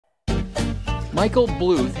Michael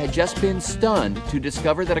Bluth had just been stunned to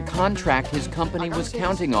discover that a contract his company was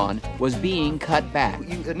counting on was being cut back.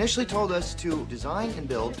 You initially told us to design and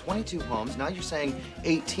build 22 homes. Now you're saying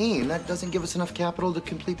 18. That doesn't give us enough capital to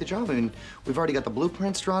complete the job. I mean, we've already got the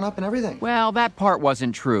blueprints drawn up and everything. Well, that part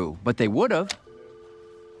wasn't true, but they would have.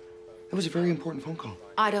 That was a very important phone call.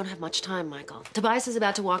 I don't have much time, Michael. Tobias is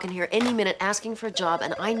about to walk in here any minute asking for a job,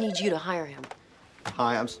 and I need you to hire him.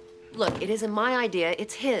 Hi, Look, it isn't my idea,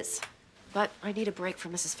 it's his. But I need a break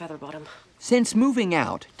from Mrs. Featherbottom. Since moving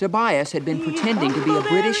out, Tobias had been pretending to be a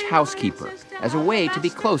British housekeeper as a way to be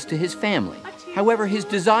close to his family. However, his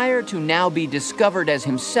desire to now be discovered as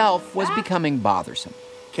himself was becoming bothersome.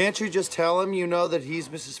 Can't you just tell him you know that he's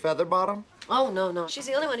Mrs. Featherbottom? Oh, no. She's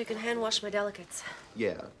the only one who can hand wash my delicates.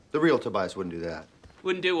 Yeah, the real Tobias wouldn't do that.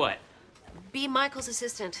 Wouldn't do what? Be Michael's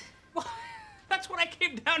assistant. Well, that's what I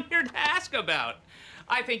came down here to ask about.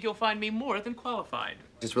 I think you'll find me more than qualified.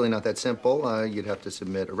 It's really not that simple. You'd have to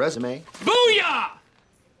submit a resume. Booyah!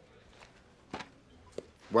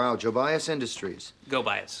 Wow, Tobias Industries.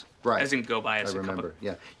 Gobias. Right. As in Gobias. I remember,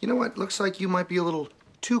 yeah. You know what? Looks like you might be a little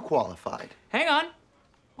too qualified. Hang on.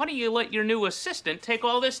 Why don't you let your new assistant take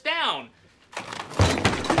all this down?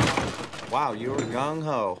 Wow, you're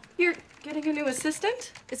gung-ho. You're getting a new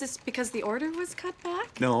assistant? Is this because the order was cut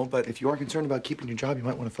back? No, but if you are concerned about keeping your job, you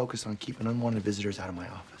might want to focus on keeping unwanted visitors out of my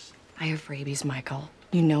office. I have rabies, Michael.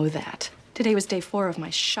 You know that. Today was day 4 of my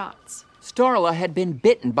shots. Starla had been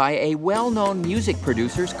bitten by a well-known music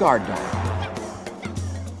producer's guard dog.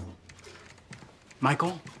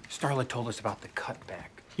 Michael, Starla told us about the cutback.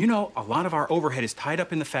 You know, a lot of our overhead is tied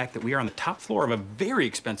up in the fact that we are on the top floor of a very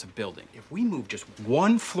expensive building. If we move just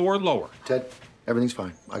 1 floor lower... Ted, everything's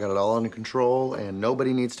fine. I got it all under control, and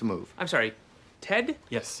nobody needs to move. I'm sorry, Ted?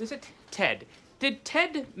 Yes. Is it Ted? Did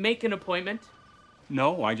Ted make an appointment?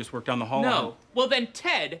 No, I just worked down the hall. No. Well, then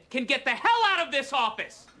Ted can get the hell out of this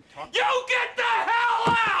office! You get the hell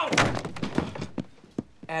out!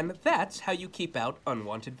 And that's how you keep out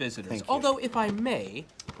unwanted visitors. Thank you. Although, if I may...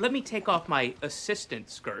 Let me take off my assistant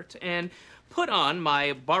skirt and put on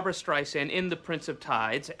my Barbra Streisand in The Prince of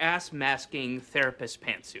Tides ass-masking therapist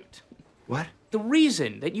pantsuit. What? The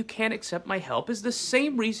reason that you can't accept my help is the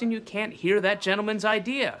same reason you can't hear that gentleman's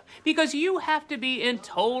idea. Because you have to be in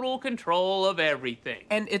total control of everything.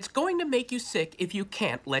 And it's going to make you sick if you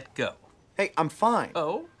can't let go. Hey, I'm fine.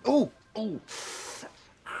 Oh? Oh.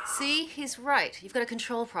 See, he's right. You've got a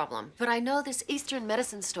control problem. But I know this Eastern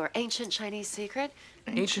medicine store, Ancient Chinese Secret.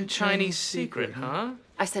 Ancient Chinese secret, huh?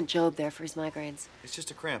 I sent Job there for his migraines. It's just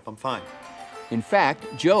a cramp. I'm fine. In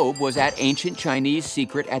fact, Job was at Ancient Chinese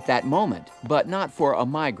Secret at that moment, but not for a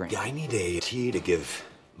migraine. Yeah, I need a tea to give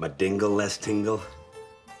my dingle less tingle.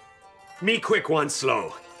 Me quick, one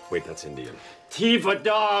slow. Wait, that's Indian. Tea for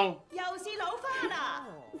dong.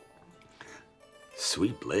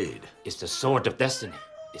 Sweet blade. It's the sword of destiny.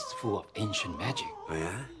 It's full of ancient magic. Oh,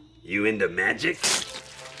 yeah? You into magic?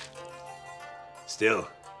 Still,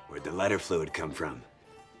 where'd the lighter fluid come from?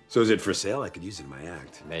 So is it for sale? I could use it in my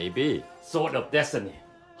act. Maybe. Sword of destiny.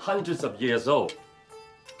 Hundreds of years old.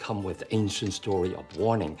 Come with the ancient story of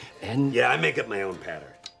warning and... Yeah, I make up my own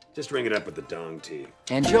pattern. Just ring it up with the dong tea.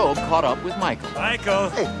 And Job caught up with Michael. Michael!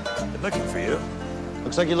 Hey. Been looking for you.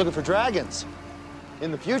 Looks like you're looking for dragons.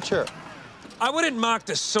 In the future. I wouldn't mock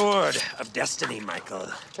the sword of destiny, Michael.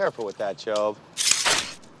 Careful with that, Job.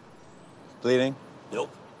 Bleeding?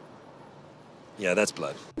 Nope. Yeah, that's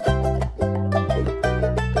blood.